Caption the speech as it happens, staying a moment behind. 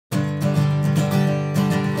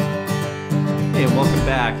Hey, and welcome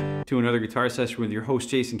back to another guitar session with your host,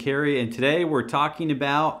 J Carey. And today we're talking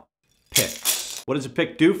about picks. What does a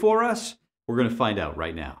pick do for us? We're going to find out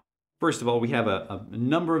right now. First of all, we have a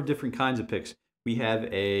number of different kinds of picks. We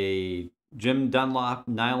have a Jim Dunlop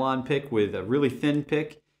nylon pick with a really thin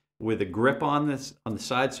pick with a grip on the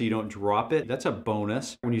side so you don't drop it. That's a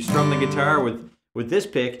bonus. When you strum the guitar with this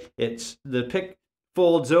pick, the pick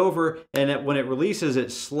folds over, and when it releases,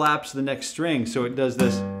 it slaps the next string. So it does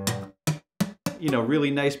this,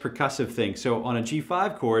 really nice percussive thing. So on a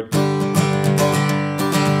G5 chord,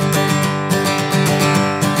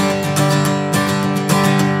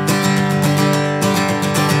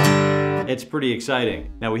 it's pretty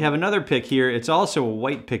exciting. Now we have another pick here. It's also a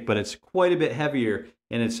white pick, but it's quite a bit heavier,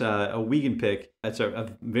 and it's a Wiegand pick. It's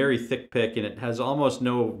a very thick pick, and it has almost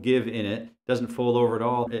no give in it. Doesn't fold over at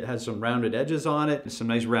all. It has some rounded edges on it, some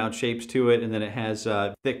nice round shapes to it, and then it has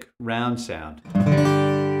a thick round sound.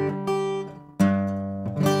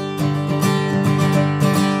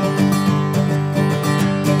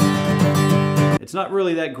 It's not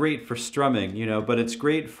really that great for strumming, but it's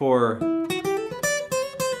great for...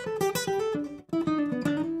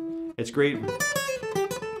 It's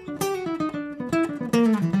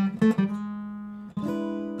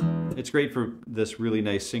great for this really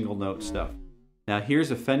nice single note stuff. Now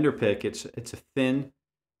here's a Fender pick. It's a thin,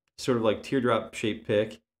 sort of like teardrop shaped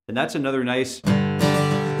pick, and that's another nice...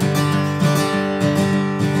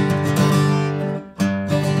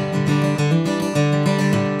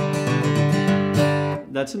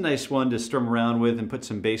 That's a nice one to strum around with and put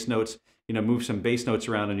some bass notes, move some bass notes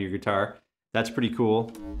around on your guitar. That's pretty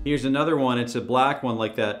cool. Here's another one. It's a black one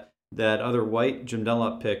like that other white Jim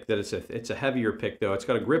Dunlop pick. It's a heavier pick though. It's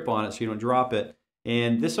got a grip on it so you don't drop it.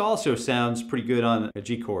 And this also sounds pretty good on a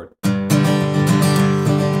G chord.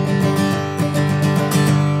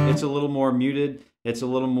 It's a little more muted. It's a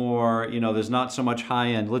little more, there's not so much high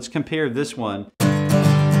end. Let's compare this one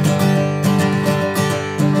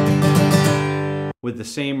with the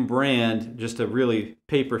same brand, just a really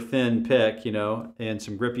paper thin pick, and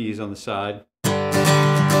some grippies on the side.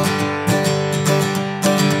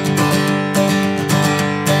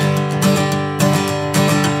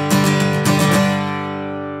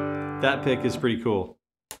 That pick is pretty cool.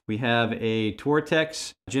 We have a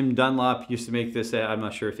Tortex. Jim Dunlop used to make this. I'm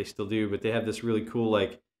not sure if they still do, but they have this really cool,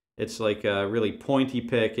 it's like a really pointy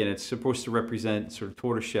pick, and it's supposed to represent sort of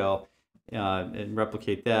tortoiseshell. And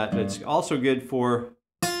replicate that. But it's also good for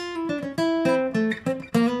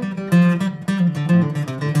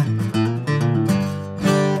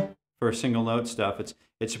single note stuff.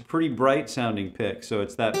 It's a pretty bright sounding pick, so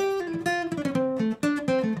it's that.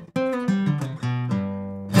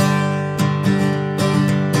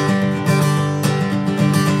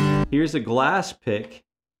 Here's a glass pick.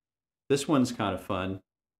 This one's kind of fun.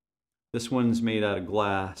 This one's made out of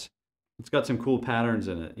glass. It's got some cool patterns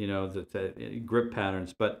in it, the grip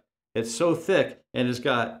patterns, but it's so thick and it's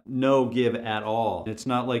got no give at all. It's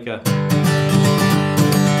not like you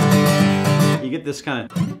get this kind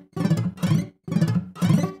of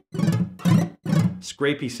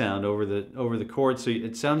scrapey sound over the chord, so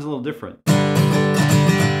it sounds a little different. It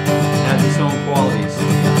has its own qualities.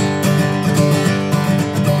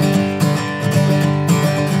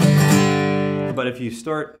 But if you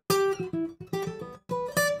start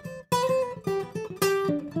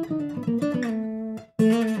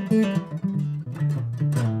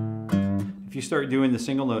doing the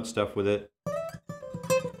single note stuff with it,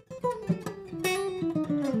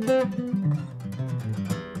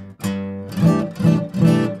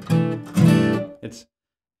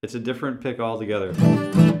 it's a different pick altogether.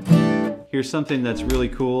 Here's something that's really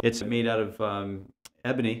cool. It's made out of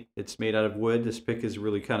ebony. It's made out of wood. This pick is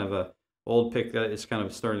really kind of a old pick that is kind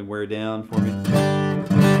of starting to wear down for me.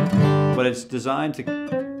 But it's designed to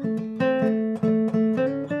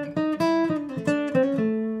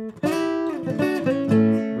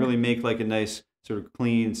make like a nice sort of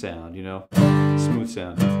clean sound, smooth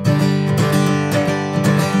sound.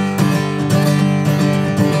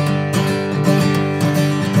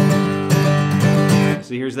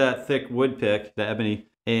 So here's that thick wood pick, the ebony,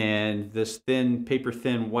 and this thin, paper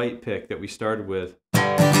thin white pick that we started with.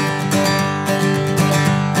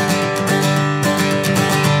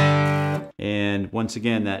 And once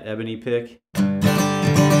again, that ebony pick.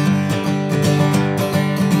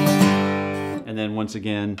 And then once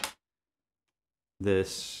again,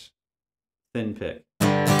 this thin pick.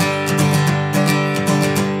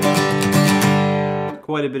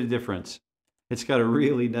 Quite a bit of difference. It's got a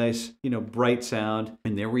really nice, bright sound.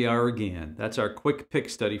 And there we are again. That's our quick pick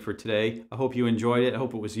study for today. I hope you enjoyed it. I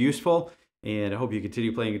hope it was useful. And I hope you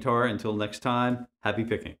continue playing guitar. Until next time, happy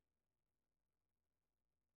picking.